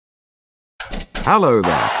Hello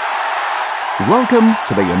there. Welcome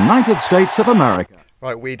to the United States of America.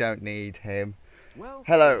 Right, we don't need him.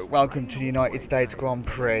 Hello, welcome to the United States Grand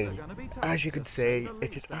Prix. As you can see,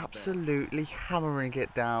 it is absolutely hammering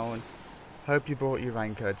it down. Hope you brought your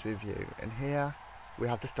raincoats with you. And here we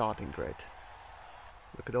have the starting grid.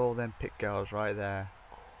 Look at all them pit girls right there.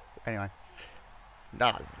 Anyway,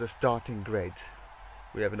 now the starting grid.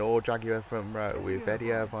 We have an all-Jaguar front row with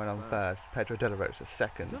Eddie Irvine on first, Pedro De La Rosa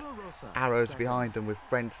second, Arrows behind them with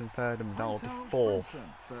Frentzen third and Minaldi fourth.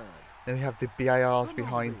 Then we have the BARs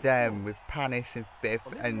behind them with Panis in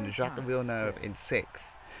fifth and Jacques Villeneuve in sixth.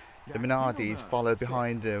 The Minardis follow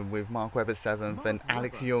behind them with Mark Webber seventh and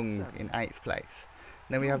Alex Young in eighth place.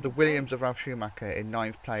 Then we have the Williams of Ralf Schumacher in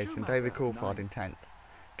ninth place and David Coulthard in 10th.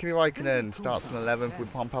 Kimi Raikkonen starts on 11th with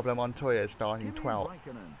Juan Pablo Montoya starting 12th.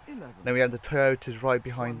 Then we have the Toyotas right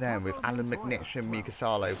behind them with Alan McNish and Mika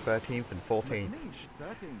Salo 13th and 14th.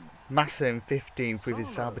 Massa in 15th with his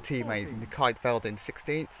Sauber teammate Nick Heidfeld in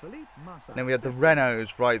 16th. Then we have the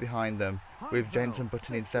Renaults right behind them with Jenson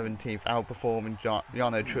Button in 17th, outperforming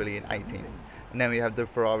Jarno Trulli in 18th. And then we have the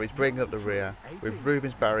Ferraris bringing up the rear with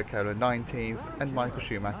Rubens Barrichello 19th and Michael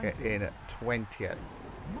Schumacher in 20th.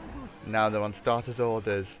 Now they're on starters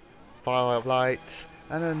orders, fire lights,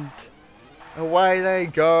 and away they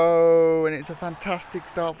go, and it's a fantastic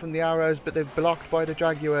start from the Arrows, but they're blocked by the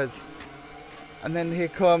Jaguars. And then here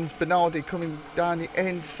comes Benaldi coming down the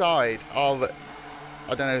inside of,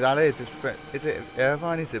 I don't know who that is it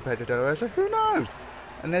Irvine, is it Pedro De La Rosa, who knows?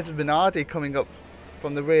 And there's Benaldi coming up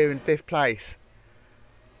from the rear in 5th place.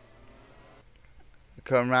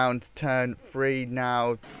 Come round turn 3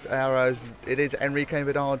 now. Arrows. It is Enrico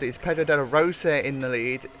Bernardi. It's Pedro De La Rosa in the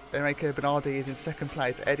lead. Enrico Bernardi is in 2nd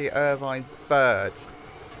place. Eddie Irvine 3rd.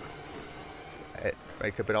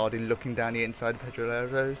 Enrico Bernardi looking down the inside of Pedro De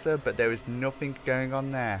La Rosa, but there is nothing going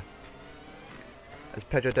on there. As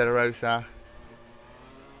Pedro De La Rosa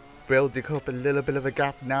building up a little bit of a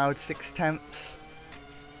gap now at 6/10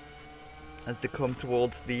 as they come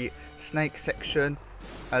towards the snake section.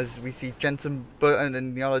 As we see Jenson Button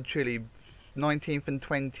and Jarno Trulli 19th and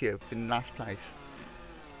 20th in last place.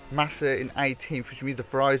 Massa in 18th, which means the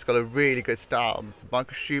Ferrari's got a really good start.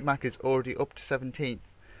 Michael Schumacher is already up to 17th.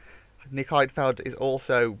 Nick Heidfeld is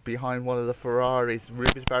also behind one of the Ferraris.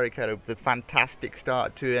 Rubens Barrichello with a fantastic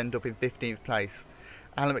start to end up in 15th place.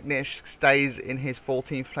 Alan McNish stays in his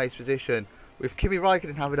 14th place position, with Kimi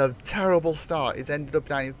Raikkonen having a terrible start. He's ended up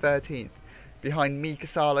down in 13th, behind Mika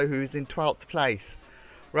Salo, who's in 12th place.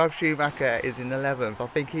 Ralf Schumacher is in 11th. I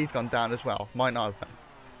think he's gone down as well. Might not have done.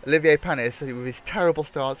 Olivier Panis, with his terrible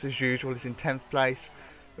starts as usual, is in 10th place.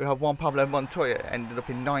 We have Juan Pablo Montoya ended up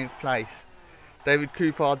in 9th place. David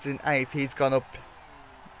Coulthard's in 8th. He's gone up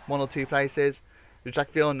 1 or 2 places.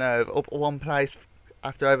 Jacques Villeneuve up 1 place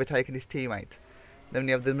after overtaking his teammate. Then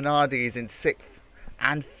we have the Minardis in 6th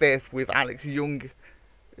and 5th with Alex Young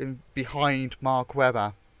behind Mark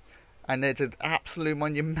Webber. And there's an absolute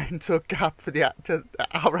monumental gap for the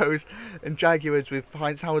Arrows and Jaguars with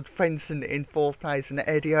Howard Frentzen in 4th place and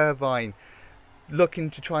Eddie Irvine looking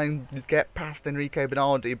to try and get past Enrico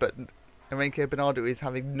Bernardi, but Enrico Bernardi is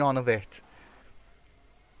having none of it.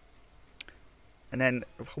 And then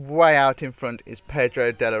way out in front is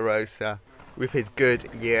Pedro De La Rosa with his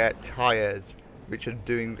Goodyear tyres, which are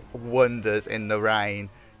doing wonders in the rain.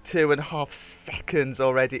 2.5 seconds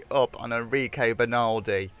already up on Enrico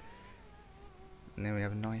Bernardi. And then we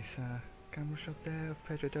have a nice camera shot there of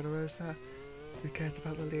Pedro De La Rosa. Who cares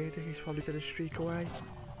about the leader? He's probably going to streak away.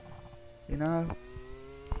 You know?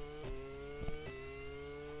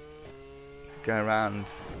 Go around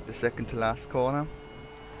the second to last corner.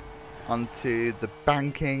 Onto the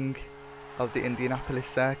banking of the Indianapolis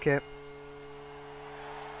circuit.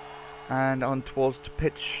 And on towards the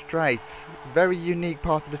pitch straight. Very unique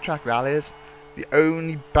part of the track, that is. The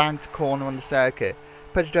only banked corner on the circuit.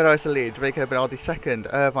 Pedro De La Rosa leads, Enrico Bernardi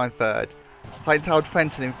 2nd, Irvine 3rd, Howard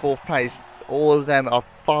Frentzen in 4th place. All of them are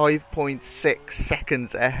 5.6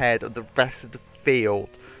 seconds ahead of the rest of the field.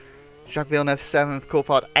 Jacques Villeneuve 7th,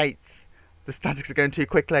 Coulthard 8th. The statistics are going too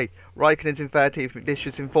quickly. Raikkonen's in 13th, McNish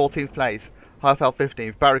is in 14th place, Heidfeld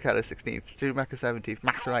 15th, Barrichello 16th, Schumacher 17th,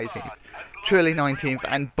 Massa 18th, Trulli 19th,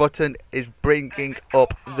 and Button is bringing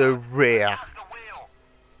up the rear.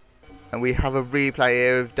 And we have a replay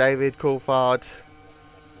here of David Coulthard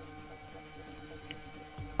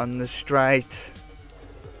on the straight.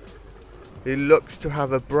 He looks to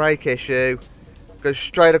have a brake issue. Goes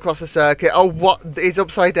straight across the circuit. Oh, what? He's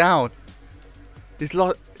upside down. He's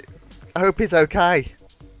I hope he's okay.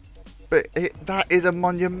 But that is a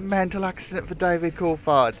monumental accident for David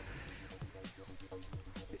Coulthard.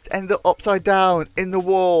 It's ended up upside down in the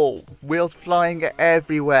wall, wheels flying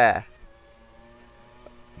everywhere.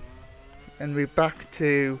 And we're back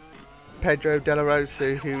to Pedro De La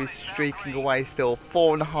Rosa, who is streaking away still,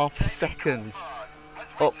 4.5 seconds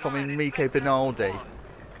up from Enrico Bernaldi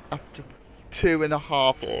after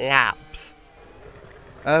 2.5 laps.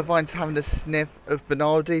 Irvine's having a sniff of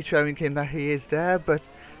Bernaldi, showing him that he is there, but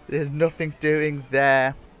there's nothing doing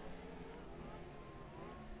there.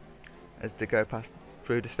 As they go past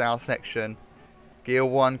through the style section, gear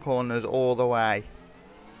 1 corners all the way.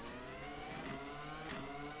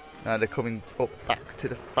 Now they're coming up back to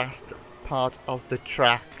the fast part of the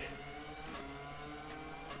track.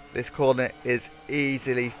 This corner is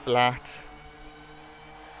easily flat.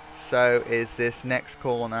 So is this next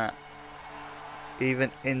corner,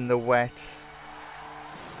 even in the wet.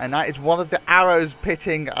 And that is one of the arrows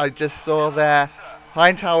pitting I just saw there.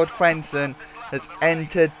 Heinz Howard Frentzen has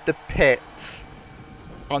entered the pits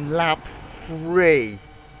on lap 3.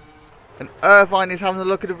 And Irvine is having a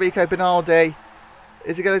look at Enrico Bernaldi.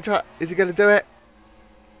 Is he going to try? Is he going to do it?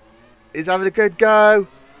 He's having a good go.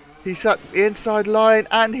 He's at the inside line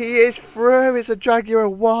and he is through. It's a Jaguar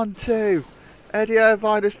 1-2. Eddie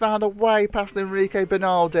Irvine has found a way past Enrico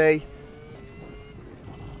Bernaldi.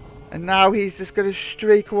 And now he's just going to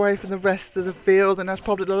streak away from the rest of the field, and that's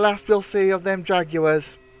probably the last we'll see of them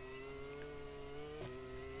Jaguars.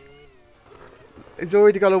 He's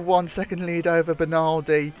already got a 1 second lead over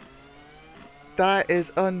Bernaldi. That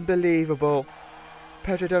is unbelievable.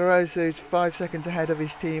 Pedro De La Rosa is 5 seconds ahead of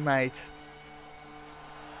his teammate.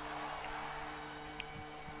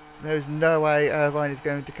 There's no way Irvine is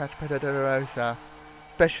going to catch Pedro De La Rosa,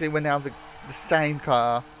 especially when they have the same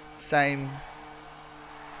car, same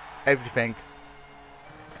everything.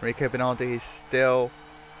 Enrico Bernaldi is still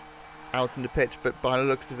out in the pits, but by the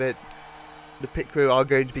looks of it, the pit crew are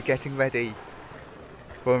going to be getting ready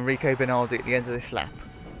for Enrico Bernaldi at the end of this lap.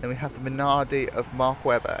 Then we have the Minardi of Mark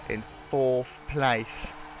Webber in 4th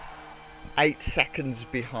place, 8 seconds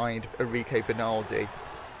behind Enrico Bernaldi.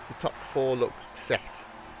 The top 4 look set,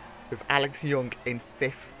 with Alex Young in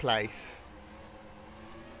 5th place,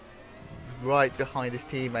 right behind his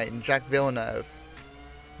teammate, and Jacques Villeneuve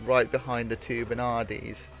right behind the 2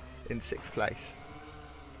 Bernardis in 6th place.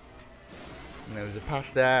 And there was a pass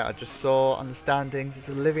there I just saw on the standings. It's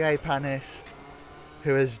Olivier Panis,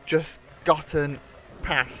 who has just gotten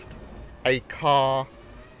past a car.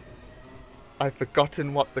 I've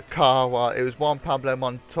forgotten what the car was. It was Juan Pablo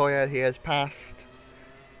Montoya he has passed,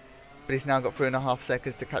 but he's now got 3.5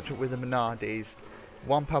 seconds to catch up with the Minardis.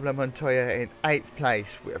 Juan Pablo Montoya in 8th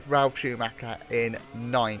place, with Ralf Schumacher in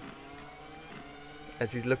 9th.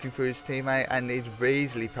 As he's looking for his teammate, and he's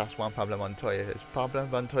easily past Juan Pablo Montoya. Has Pablo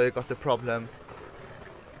Montoya got a problem?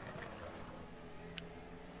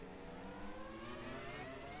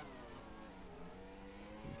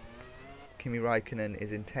 Kimi Raikkonen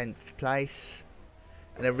is in 10th place,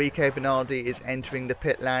 and Enrico Bernaldi is entering the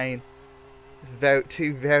pit lane.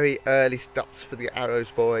 Two very early stops for the Arrows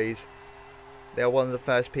boys. They're one of the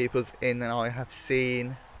first people in that I have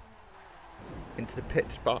seen into the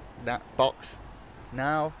pit spot, that box.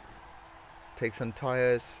 Now, take some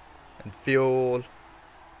tyres and fuel.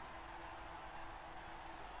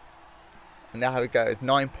 And now how it goes,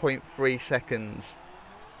 9.3 seconds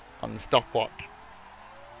on the stopwatch.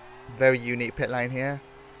 Very unique pit lane here.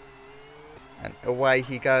 And away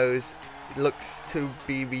he goes. It looks to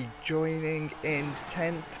be rejoining in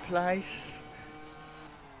 10th place.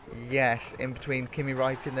 Yes, in between Kimi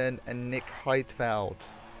Raikkonen and Nick Heidfeld.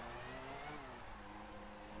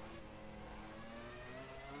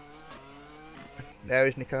 There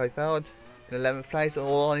is Nick Heidfeld in 11th place,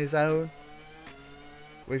 all on his own,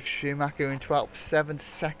 with Schumacher in 12th, 7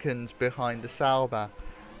 seconds behind the Sauber.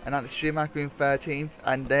 And that's Schumacher in 13th,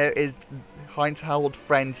 and there is Heinz Howard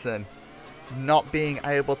Frentzen not being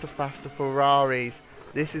able to faster Ferraris.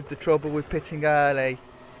 This is the trouble with pitting early.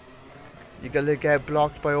 You're going to get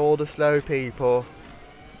blocked by all the slow people.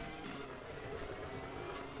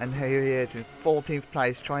 And here he is in 14th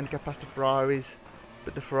place, trying to get past the Ferraris,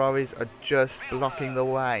 but the Ferraris are just blocking the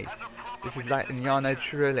way. This is letting Jarno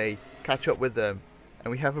Trulli catch up with them. And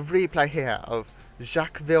we have a replay here of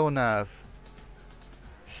Jacques Villeneuve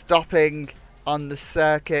stopping on the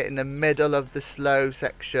circuit in the middle of the slow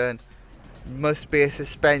section. Must be a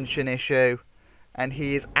suspension issue, and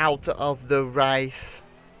he is out of the race.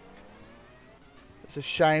 It's a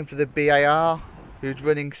shame for the BAR, who's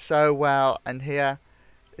running so well. And here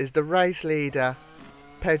is the race leader,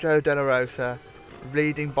 Pedro De La Rosa,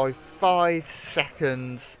 leading by 5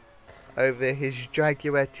 seconds over his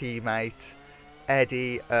Jaguar teammate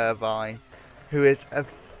Eddie Irvine, who is a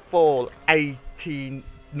full 18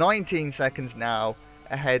 19 seconds now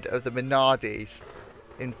ahead of the Minardis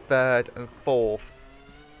in 3rd and 4th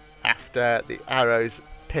after the Arrows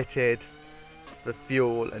pitted for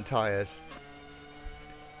fuel and tyres.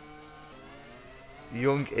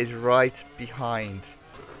 Young is right behind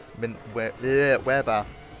Webber,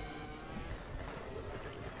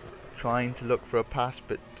 trying to look for a pass,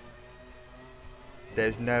 but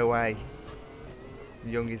there's no way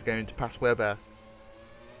Young is going to pass Webber.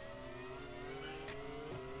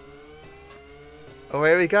 Oh,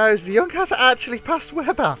 here he goes. Young has actually passed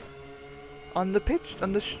Webber on the pitch,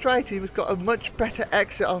 on the straight. He's got a much better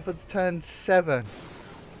exit off of turn 7,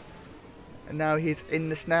 and now he's in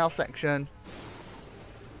the snail section,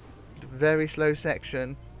 the very slow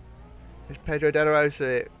section. There's Pedro De La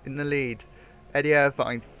Rosa in the lead. Eddie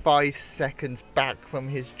Irvine 5 seconds back from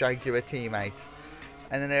his Jaguar teammate,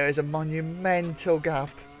 and then there is a monumental gap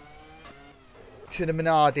to the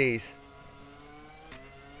Minardis.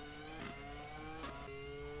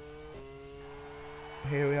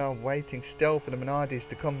 Here we are waiting still for the Minardis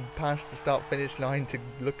to come past the start finish line to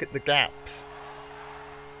look at the gaps.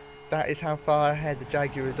 That is how far ahead the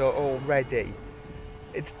Jaguars are already.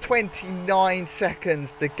 It's 29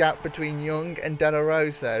 seconds the gap between Young and De La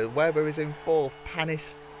Rosa. Webber is in 4th,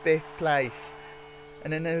 Panis 5th place.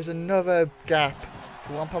 And then there's another gap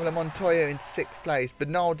to Juan Pablo Montoya in 6th place.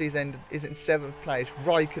 Bernaldi is in 7th place,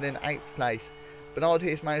 Raikkonen 8th place. Bernaldi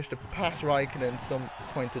has managed to pass Raikkonen at some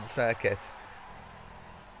point of the circuit.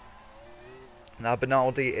 Now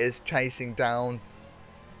Bernaldi is chasing down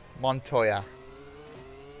Montoya.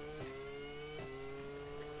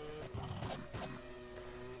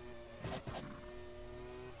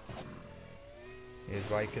 Here's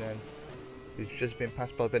Raikkonen, who's just been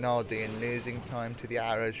passed by Bernaldi and losing time to the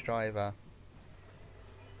Arrows driver.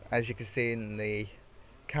 As you can see in the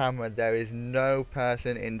camera, there is no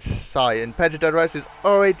person in sight, and Pedro De La Rosa has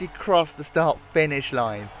already crossed the start finish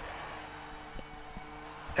line.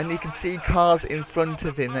 And you can see cars in front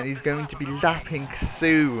of him that he's going to be lapping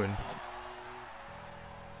soon.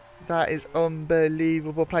 That is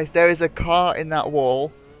unbelievable place. There is a car in that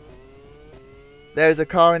wall. There's a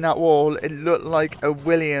car in that wall. It looked like a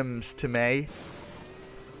Williams to me.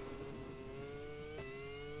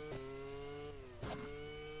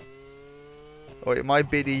 Or it might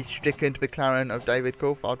be the stricken McLaren of David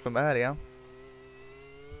Coulthard from earlier.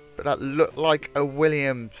 But that looked like a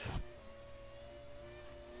Williams.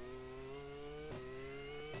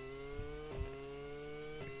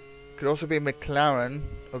 Could also be a McLaren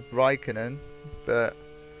of Raikkonen, but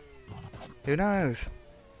who knows?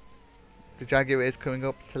 The Jaguar is coming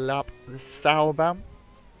up to lap the Sauber.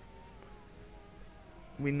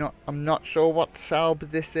 I'm not sure what Sauber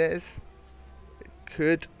this is. It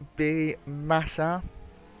could be Massa.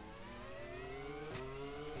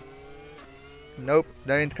 Nope,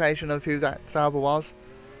 no indication of who that Sauber was.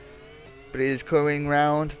 But he is coming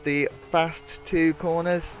round the fast 2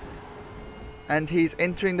 corners. And he's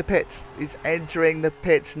entering the pits. He's entering the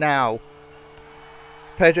pits now.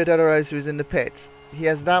 Pedro De La Rosa is in the pits. He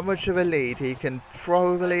has that much of a lead. He can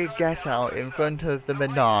probably get out in front of the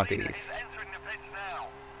Minardis.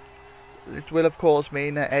 This will of course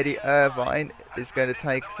mean that Eddie Irvine is going to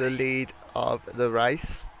take the lead of the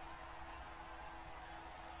race.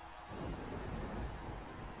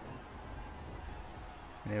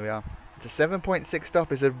 Here we are. It's a 7.6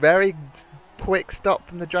 stop. It's a very quick stop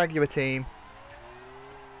from the Jaguar team.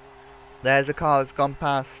 There's a car that's gone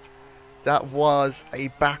past. That was a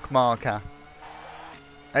back marker.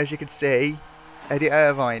 As you can see, Eddie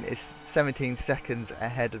Irvine is 17 seconds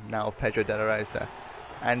ahead of now of Pedro De La Rosa.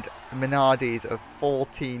 And Minardis are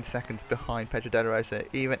 14 seconds behind Pedro De La Rosa,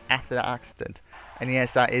 even after that accident. And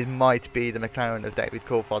yes, that might be the McLaren of David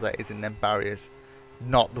Coulthard that is in them barriers,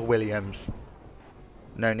 not the Williams.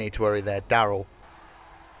 No need to worry there, Darrell.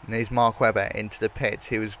 And there's Mark Webber into the pits.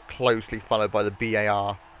 He was closely followed by the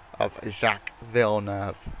BAR of Jacques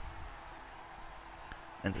Villeneuve.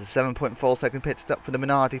 And it's a 7.4 second pit stop for the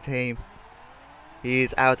Minardi team. He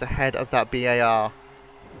is out ahead of that BAR.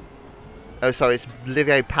 Oh, sorry, it's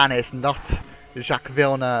Olivier Panis, not Jacques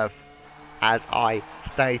Villeneuve, as I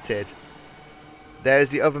stated. There's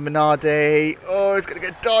the other Minardi. Oh, it's going to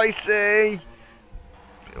get dicey.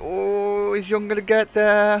 Oh, is Young going to get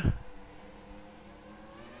there?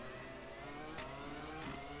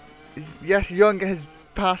 Yes, Young has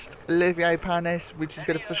past Olivier Panis, which is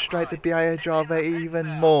going to frustrate the BAR driver even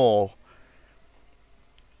more.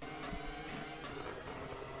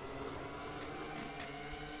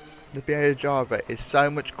 The BAR driver is so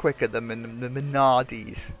much quicker than the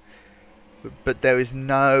Minardis, but there is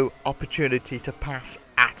no opportunity to pass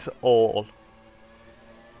at all.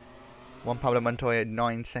 Juan Pablo Montoya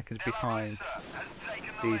 9 seconds behind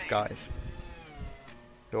these guys,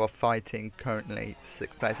 who are fighting currently for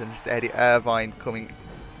 6th place. And this is Eddie Irvine coming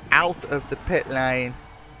out of the pit lane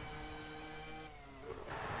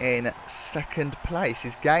in 2nd place.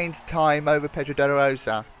 He's gained time over Pedro de la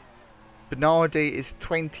Rosa. Bernardi is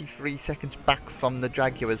 23 seconds back from the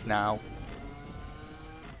Jaguars now.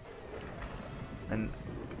 And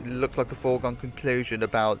it looks like a foregone conclusion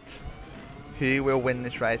about who will win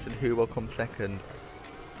this race and who will come second,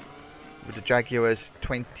 with the Jaguars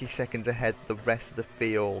 20 seconds ahead of the rest of the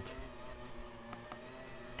field,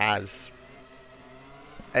 as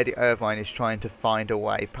Eddie Irvine is trying to find a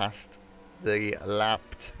way past the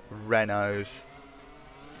lapped Renaults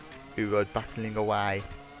who are battling away.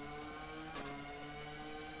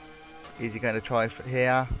 Is he going to try for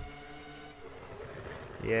here?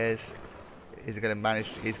 He is. Is he going to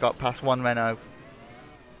manage? He's got past one Renault.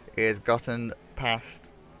 He has gotten past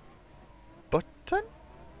Button,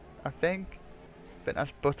 I think.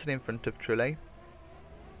 That's Button in front of Trulli.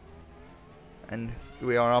 And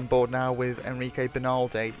we are on board now with Enrique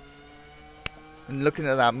Bernaldi. And looking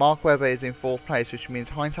at that, Mark Webber is in 4th place, which means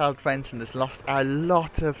Heinz-Harald Frentzen has lost a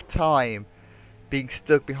lot of time being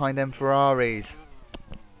stuck behind them Ferraris.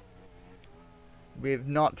 We've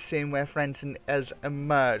not seen where Frentzen has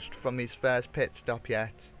emerged from his first pit stop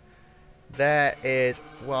yet. There is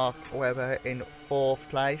Mark Webber in 4th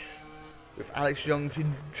place, with Alex Young,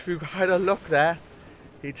 who had a look there.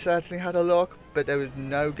 He'd certainly had a look, but there was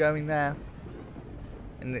no going there.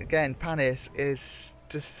 And again, Panis is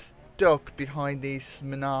just stuck behind these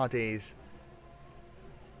Minardis.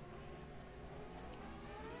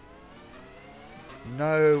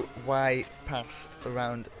 No way past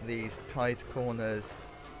around these tight corners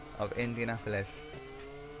of Indianapolis,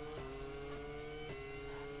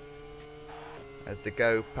 as they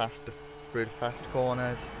go past through the fast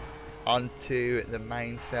corners onto the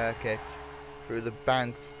main circuit, through the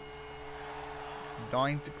banked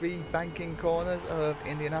 9-degree banking corners of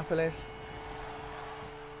Indianapolis.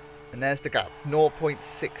 And there's the gap,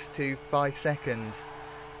 0.625 seconds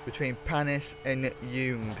between Panis and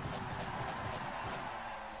Jung.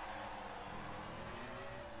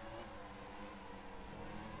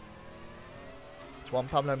 It's Juan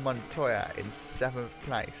Pablo Montoya in 7th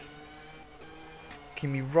place.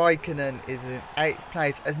 Kimi Raikkonen is in 8th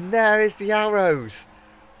place, and there is the arrows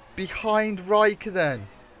behind Raikkonen.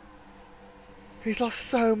 He's lost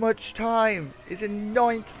so much time. He's in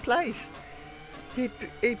 9th place. He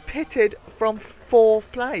pitted from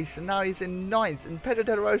 4th place, and now he's in 9th. And Pedro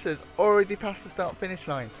de la Rosa's already passed the start-finish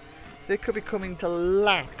line. They could be coming to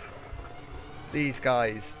lap these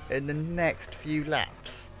guys in the next few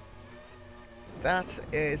laps. That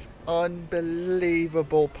is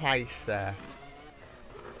unbelievable pace there.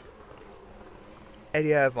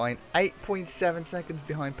 Eddie Irvine, 8.7 seconds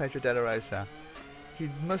behind Pedro de la Rosa. He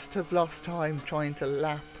must have lost time trying to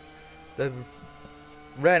lap the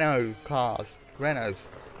Renaults.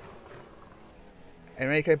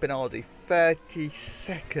 Enrique Bernaldi, 30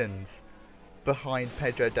 seconds behind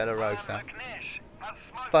Pedro de la Rosa.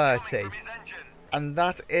 30. And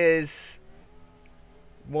that is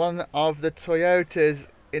one of the Toyotas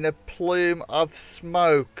in a plume of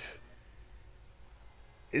smoke.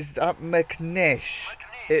 Is that McNish?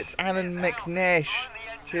 It's Alan McNish.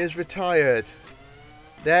 He is retired.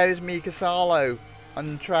 There is Mika Salo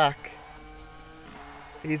on the track.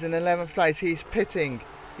 He's in 11th place. He's pitting.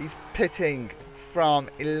 He's pitting from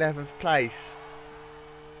 11th place.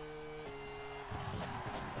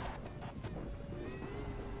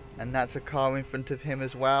 And that's a car in front of him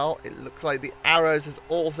as well. It looks like the Arrows has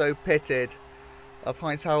also pitted, of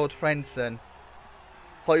Heinz-Harald Frentzen.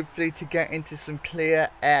 Hopefully to get into some clear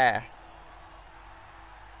air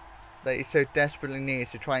that he so desperately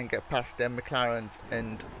needs to try and get past them McLarens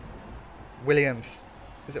and Williams.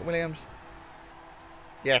 Is it Williams?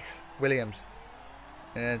 Yes, Williams.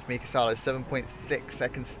 And there's Mika Salo, 7.6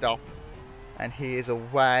 second stop, and he is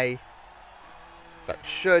away. That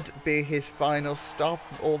should be his final stop.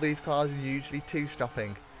 All these cars are usually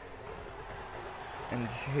 2-stopping. And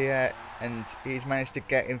here, and he's managed to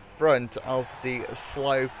get in front of the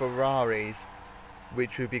slow Ferraris,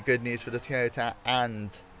 which would be good news for the Toyota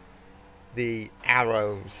and the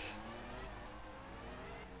Arrows.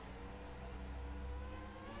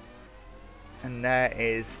 And there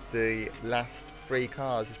is the last 3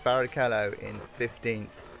 cars. It's Barrichello in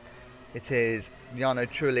 15th. It is Jarno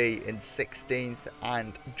Trulli in 16th,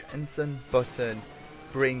 and Jenson Button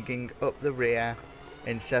bringing up the rear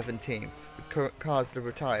in 17th. The cars that are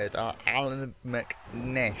retired are Alan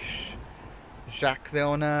McNish, Jacques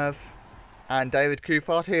Villeneuve, and David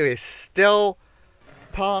Coulthard, who is still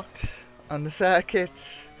parked on the circuit.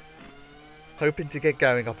 Hoping to get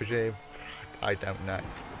going, I presume. I don't know.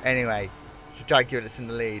 Anyway, the Jaguar is in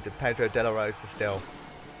the lead, and Pedro de la Rosa still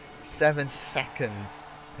 7 seconds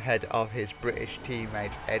ahead of his British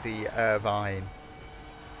teammate Eddie Irvine,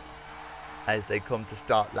 as they come to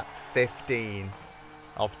start lap 15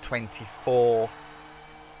 of 24.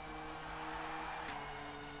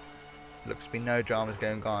 Looks to be no dramas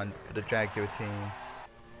going on for the Jaguar team.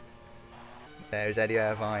 There's Eddie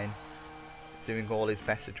Irvine doing all his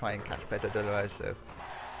best to try and catch Pedro de la Rosa,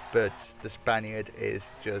 but the Spaniard is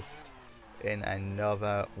just in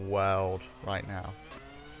another world right now.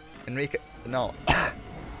 Enrico Benaldi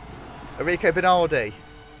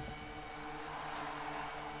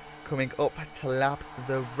coming up to lap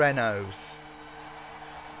the Renaults.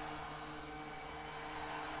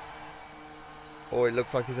 Or it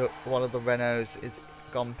looks like one of the Renaults is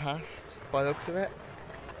gone past by the looks of it.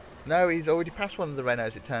 No, he's already passed one of the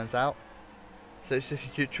Renaults, it turns out. So it's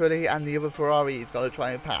just Trulli and the other Ferrari he's got to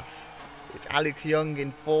try and pass. It's Alex Young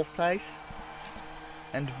in 4th place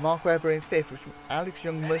and Mark Webber in 5th, which Alex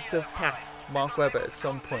Young must have passed Mark Webber at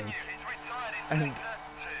some point. And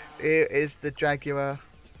here is the Jaguar,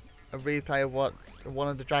 a replay of one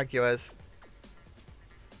of the Jaguars.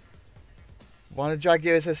 One of the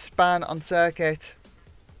Jaguars has span on circuit.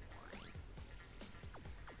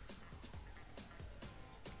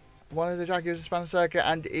 One of the Jaguars has span on circuit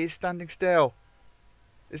and is standing still.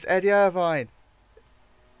 It's Eddie Irvine.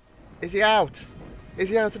 Is he out? Is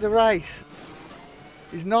he out of the race?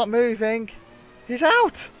 He's not moving. He's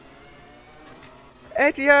out.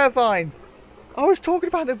 Eddie Irvine. I was talking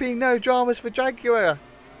about there being no dramas for Jaguar.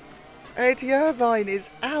 Eddie Irvine is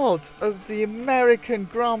out of the American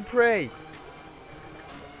Grand Prix.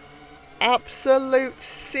 Absolute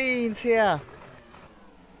scenes here.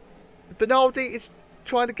 Benaldi is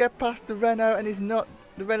trying to get past the Renault and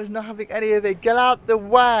the Renault's not having any of it. Get out the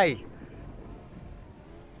way.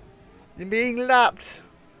 You're being lapped.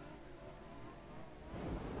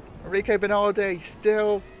 Enrico Benaldi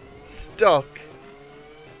still stuck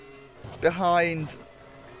behind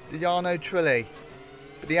Jarno Trulli.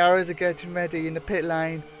 But the arrows are getting ready in the pit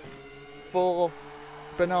lane for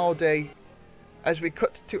Benaldi as we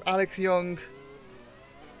cut to Alex Young,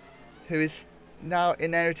 who is now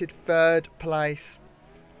inherited 3rd place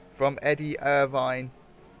from Eddie Irvine.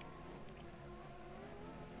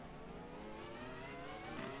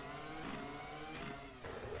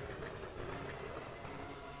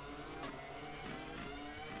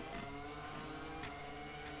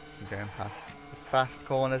 We're going past the fast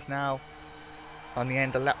corners now. On the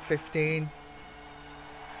end of lap 15,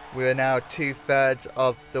 we are now 2/3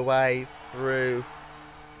 of the way through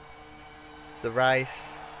the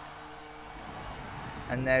race,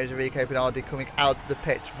 and there's Enrico Benaldi coming out of the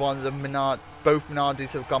pits. Both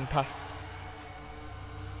Minardis have gone past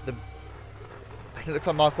the. It looks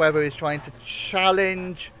like Mark Webber is trying to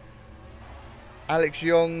challenge Alex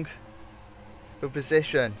Young for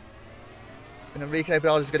position, and Enrico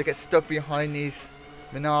Benaldi is going to get stuck behind these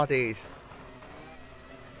Minardis,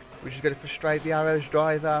 which is going to frustrate the Arrows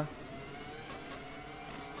driver,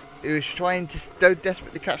 who is trying to so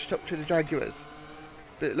desperately catch up to the Jaguars.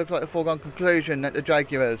 But it looks like a foregone conclusion that the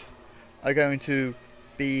Jaguars are going to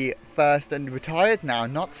be first and retired now,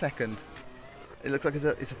 not second. It looks like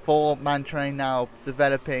it's a 4-man train now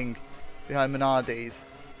developing behind Minardi's.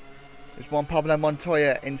 There's Juan Pablo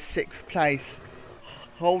Montoya in 6th place,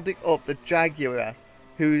 holding up the Jaguar,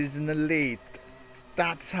 who is in the lead.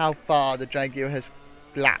 That's how far the Jaguar has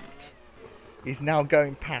lapped. He's now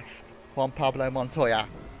going past Juan Pablo Montoya,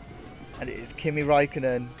 and it is Kimi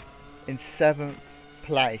Raikkonen in 7th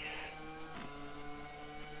place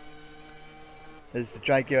as the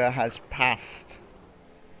Jaguar has passed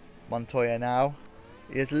Montoya now.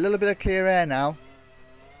 He has a little bit of clear air now.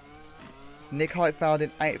 Nick Heidfeld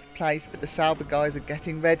in 8th place, but the Sauber guys are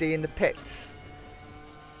getting ready in the pits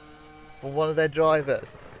for one of their drivers.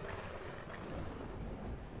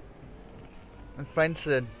 And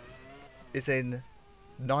Frentzen is in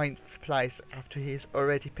 9th place after he's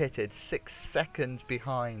already pitted, 6 seconds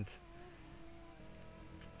behind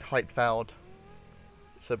Heidfeld.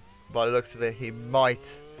 So by the looks of it, he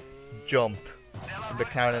might jump the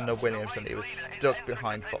McLaren and the Williams, and he was stuck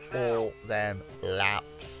behind for all them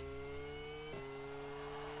laps.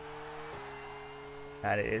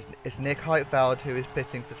 And it's Nick Heidfeld who is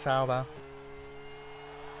pitting for Sauber.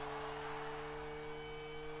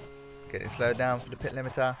 Getting slowed down for the pit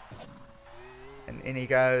limiter. And in he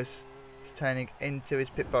goes. He's turning into his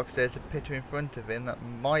pit box. There's a pitter in front of him. That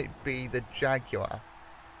might be the Jaguar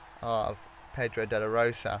of Pedro de la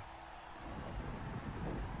Rosa.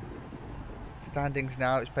 It's standings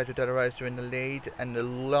now, it's Pedro de la Rosa in the lead, and the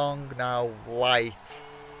long now wait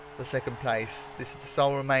for second place. This is the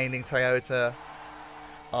sole remaining Toyota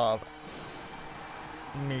of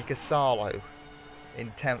Mika Salo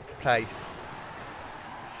in 10th place,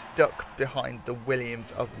 stuck behind the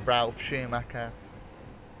Williams of Ralf Schumacher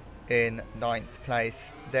in 9th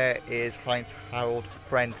place. There is Heinz Harald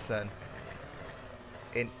Frentzen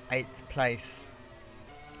in 8th place.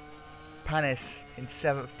 Panis in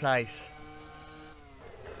 7th place.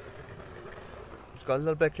 He's got a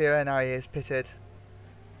little bit clearer now, he is pitted.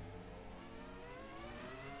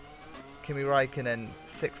 Kimi Raikkonen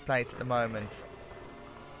 6th place at the moment.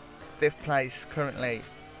 5th place currently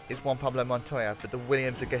is Juan Pablo Montoya, but the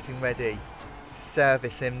Williams are getting ready to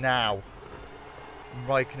service him now.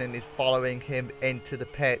 Raikkonen is following him into the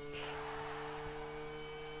pits.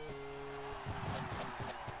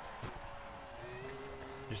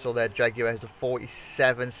 You saw there Jaguar has a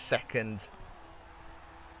 47-second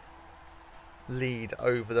lead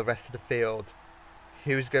over the rest of the field.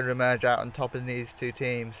 Who's going to emerge out on top of these two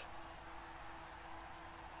teams?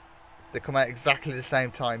 They come out exactly the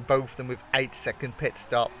same time, both of them with 8-second pit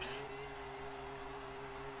stops.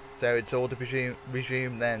 So it's all to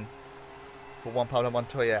resume then for Juan Pablo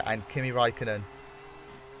Montoya and Kimi Raikkonen.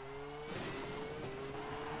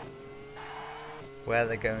 Where are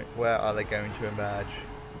they going to emerge?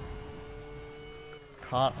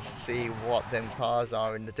 Can't see what them cars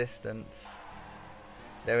are in the distance.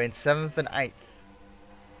 They're in 7th and 8th.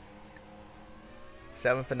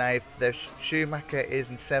 7th and 8th. Their Schumacher is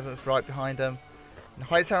in 7th, right behind them. And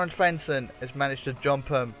Heinz Harald Frentzen has managed to jump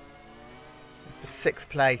him for 6th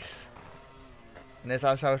place. And there's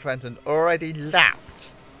Heinz Harald Frentzen already lapped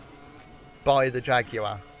by the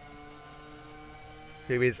Jaguar,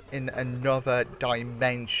 who is in another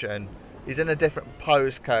dimension. He's in a different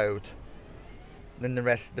postcode than the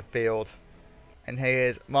rest of the field. And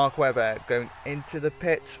here's Mark Webber going into the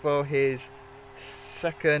pits for his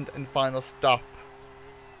second and final stop.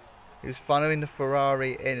 He was following the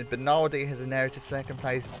Ferrari in. Bernardi has inherited second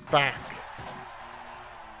place back.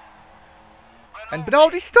 And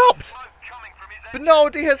Bernardi stopped!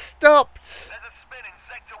 Bernardi has stopped!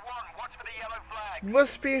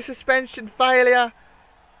 Must be a suspension failure.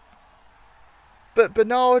 But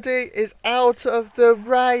Bernardi is out of the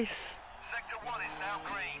race.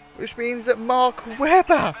 Which means that Mark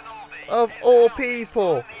Webber, of all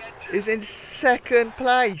people, is in second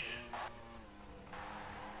place.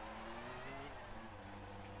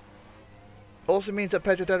 Also means that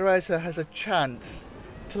Pedro de la Rosa has a chance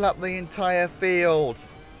to lap the entire field,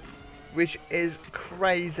 which is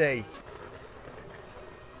crazy.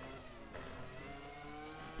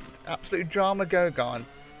 Absolute drama going on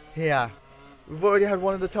here. We've already had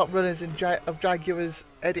one of the top runners of Jaguars,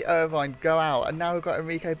 Eddie Irvine, go out, and now we've got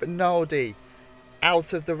Enrique Bernardi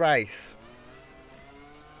out of the race.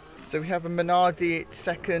 So we have a Bernardi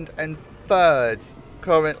second and third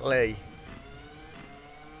currently,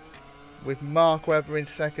 with Mark Webber in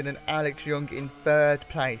second and Alex Young in third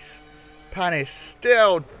place. Panis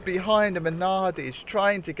still behind the Bernardis,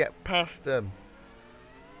 trying to get past them,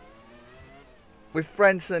 with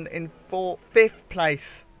Frentzen in fifth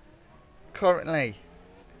place currently,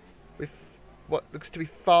 with what looks to be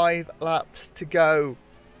 5 laps to go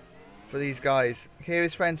for these guys. Here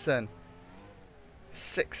is Frentzen,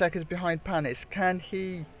 6 seconds behind Panis. Can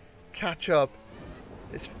he catch up?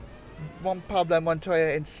 It's Juan Pablo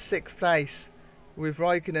Montoya in 6th place, with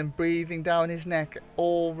Raikkonen breathing down his neck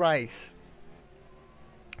all race.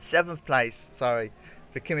 7th place, sorry,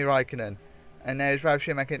 for Kimi Raikkonen. And there's Ralf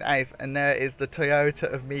Schumacher in 8th, and there is the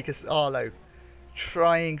Toyota of Mika Salo,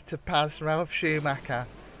 trying to pass Ralf Schumacher,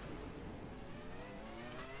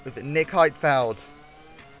 with Nick Heidfeld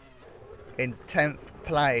in 10th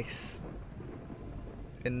place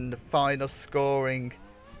in the final scoring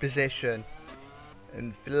position,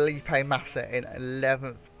 and Felipe Massa in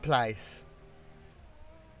 11th place.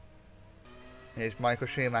 Here's Michael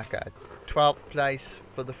Schumacher, 12th place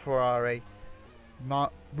for the Ferrari.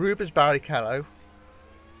 Rubens Barrichello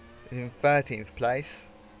is in 13th place.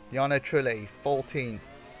 Jarno Trulli, 14th.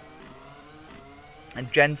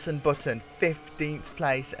 And Jenson Button, 15th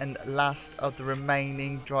place and last of the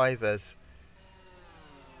remaining drivers.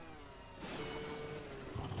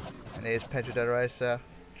 And here's Pedro de la Rosa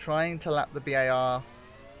trying to lap the BAR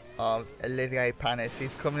of Olivier Panis.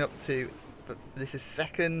 He's coming up to, this is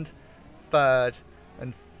 2nd, 3rd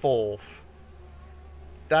and 4th.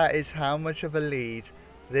 That is how much of a lead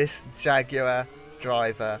this Jaguar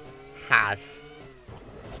driver has,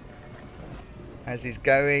 as he's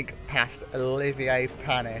going past Olivier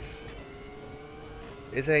Panis.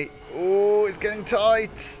 Oh, it's getting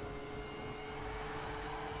tight.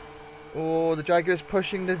 Oh, the Jaguar's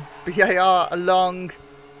pushing the BAR along.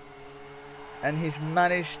 And he's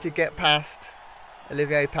managed to get past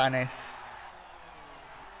Olivier Panis.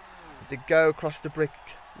 To go across the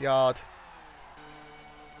brickyard.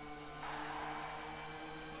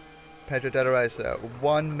 Pedro De La Rosa,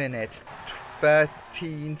 1 minute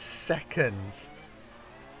 13 seconds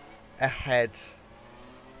ahead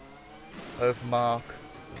of Mark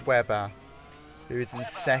Webber, who is in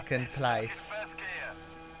second place.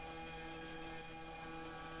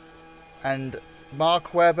 And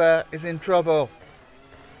Mark Webber is in trouble.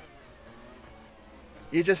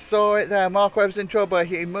 You just saw it there. Mark Webber's in trouble.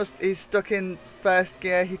 He's stuck in first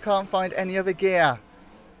gear. He can't find any other gear.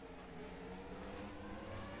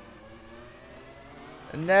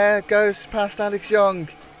 And there goes past Alex Young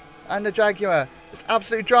and the Jaguar. It's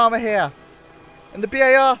absolute drama here. And the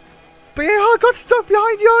BAR got stuck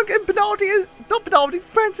behind Young, and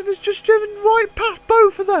Frentzen has just driven right past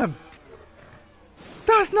both of them.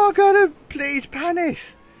 That's not going to please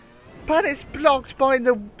Panis. Panis blocked by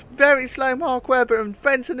the very slow Mark Webber, and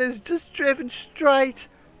Frentzen has just driven straight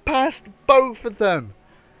past both of them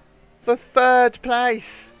for third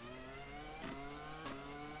place.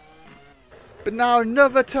 But now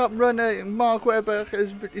another top runner, Mark Webber,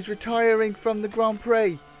 is retiring from the Grand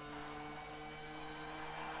Prix.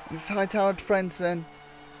 It's Hightower Frentzen,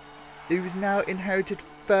 who has now inherited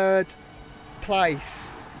third place.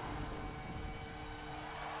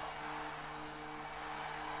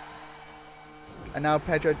 And now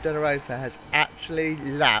Pedro De La Rosa has actually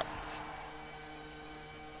lapped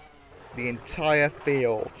the entire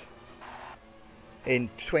field in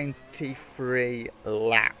 23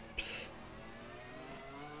 laps.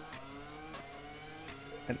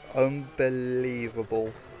 An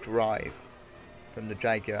unbelievable drive from the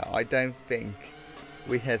Jaguar. I don't think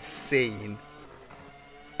we have seen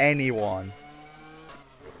anyone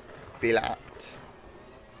be lapped,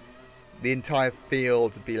 the entire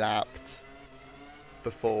field be lapped,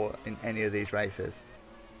 before in any of these races.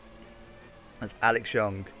 That's Alex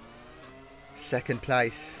Young, second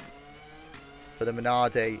place for the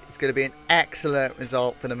Minardi. It's going to be an excellent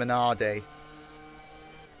result for the Minardi.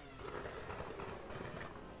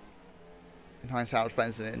 And Heinz-Harald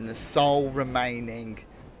Frentzen in the sole remaining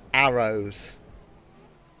arrows.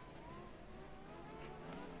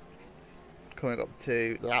 Coming up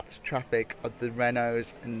to lapped traffic of the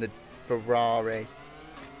Renaults and the Ferrari.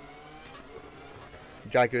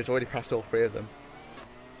 Jaguar has already passed all three of them.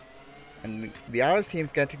 And the Arrows team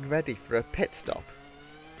is getting ready for a pit stop.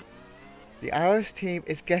 The Arrows team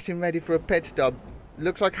is getting ready for a pit stop.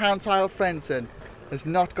 Looks like Heinz-Harald Frentzen has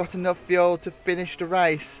not got enough fuel to finish the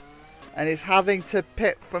race and is having to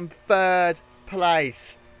pit from third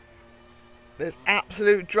place. There's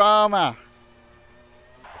absolute drama.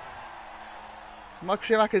 Michael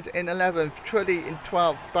Schumacher's in 11th, Trulli in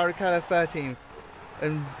 12th, Barrichello 13th,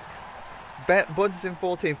 and Buds in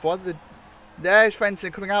 14th. There's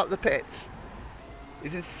Frentzen coming out of the pits.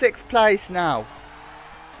 He's in 6th place now.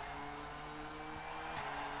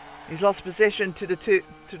 He's lost position to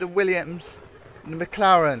the Williams and the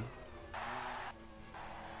McLaren.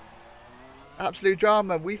 Absolute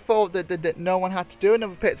drama. We thought that no one had to do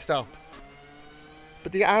another pit stop,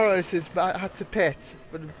 but the Arrows has had to pit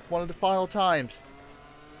for one of the final times.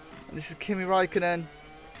 And this is Kimi Raikkonen,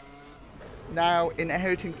 now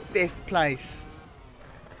inheriting 5th place.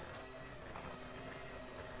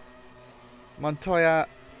 Montoya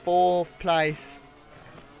 4th place,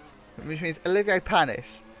 which means Olivier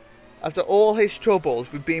Panis, after all his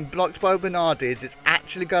troubles with being blocked by Bernardis, is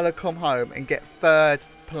actually going to come home and get 3rd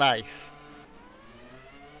place.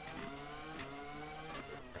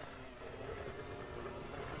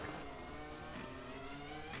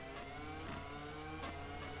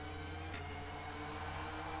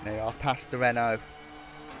 They are past the Renault.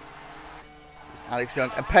 It's Alex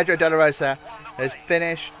Young and Pedro De La Rosa has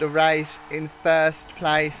finished the race in 1st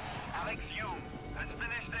place.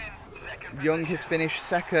 Young has finished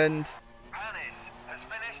 2nd.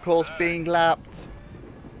 Of course, being lapped.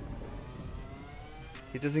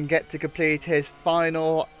 He doesn't get to complete his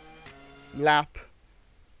final lap,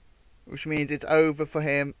 which means it's over for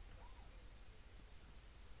him.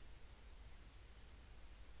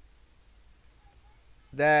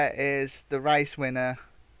 There is the race winner,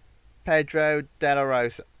 Pedro De La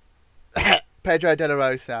Rosa. Pedro De La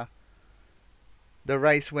Rosa, the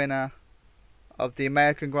race winner of the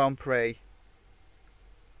American Grand Prix,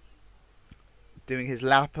 doing his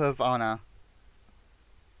lap of honour.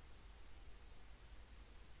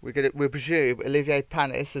 We presume Olivier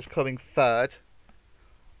Panis is coming 3rd.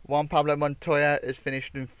 Juan Pablo Montoya is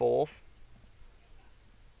finished in 4th.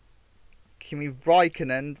 Kimi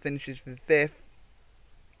Raikkonen finishes 5th.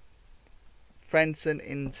 Frentzen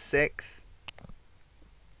in 6th.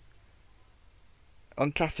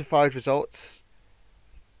 Unclassified results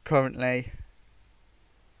currently,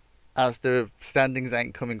 as the standings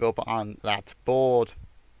ain't coming up on that board.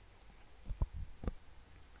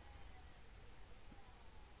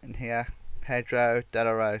 And here, Pedro De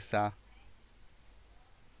La Rosa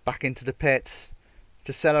back into the pits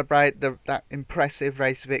to celebrate that impressive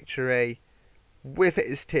race victory with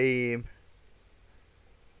his team.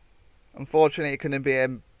 Unfortunately, it couldn't be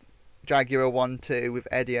a Jaguar 1-2 with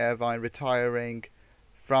Eddie Irvine retiring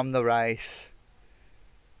from the race.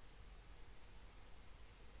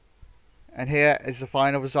 And here is the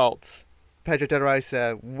final results. Pedro De La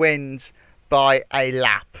Rosa wins by a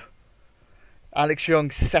lap. Alex Young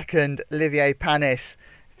 2nd, Olivier Panis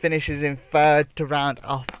finishes in 3rd to round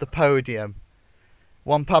off the podium.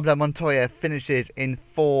 Juan Pablo Montoya finishes in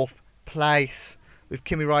 4th place, with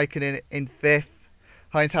Kimi Raikkonen in 5th.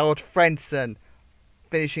 Heinz-Harald Frentzen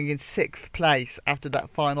finishing in 6th place after that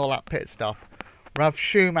final lap pit stop. Ralf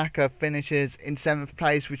Schumacher finishes in 7th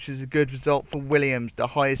place, which is a good result for Williams, the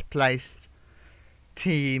highest placed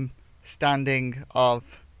team standing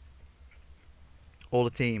of all the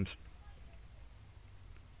teams.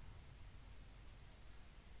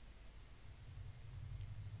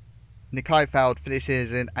 Nick Heidfeld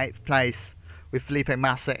finishes in 8th place, with Felipe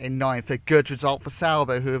Massa in 9th. A good result for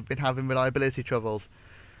Sauber, who have been having reliability troubles.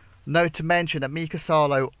 Note to mention that Mika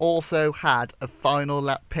Salo also had a final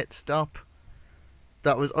lap pit stop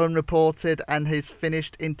that was unreported, and he's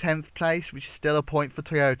finished in 10th place, which is still a point for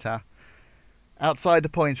Toyota. Outside the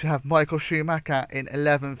points, we have Michael Schumacher in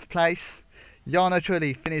 11th place. Jarno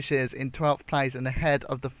Trulli finishes in 12th place and ahead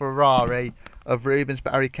of the Ferrari of Rubens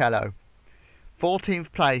Barrichello.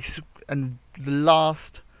 14th place, and the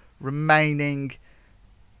last remaining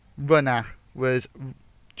runner was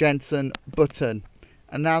Jenson Button.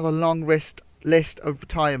 And now the long list of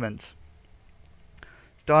retirements.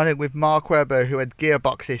 Starting with Mark Webber, who had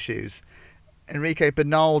gearbox issues. Enrique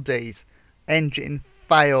Bernaldi's engine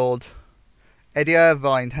failed. Eddie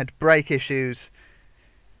Irvine had brake issues.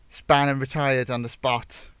 Span and retired on the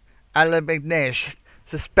spot. Alan McNish,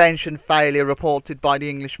 suspension failure reported by the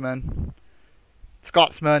Englishman.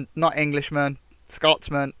 Scotsman, not Englishman.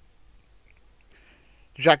 Scotsman.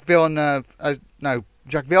 Jacques Villeneuve had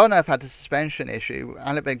a suspension issue.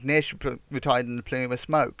 Alec McNish retired in the plume of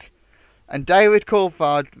smoke. And David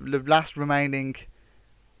Coulthard, the last remaining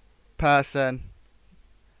person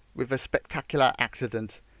with a spectacular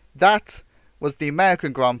accident. That was the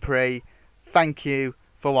American Grand Prix. Thank you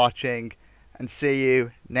for watching, and see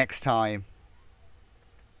you next time.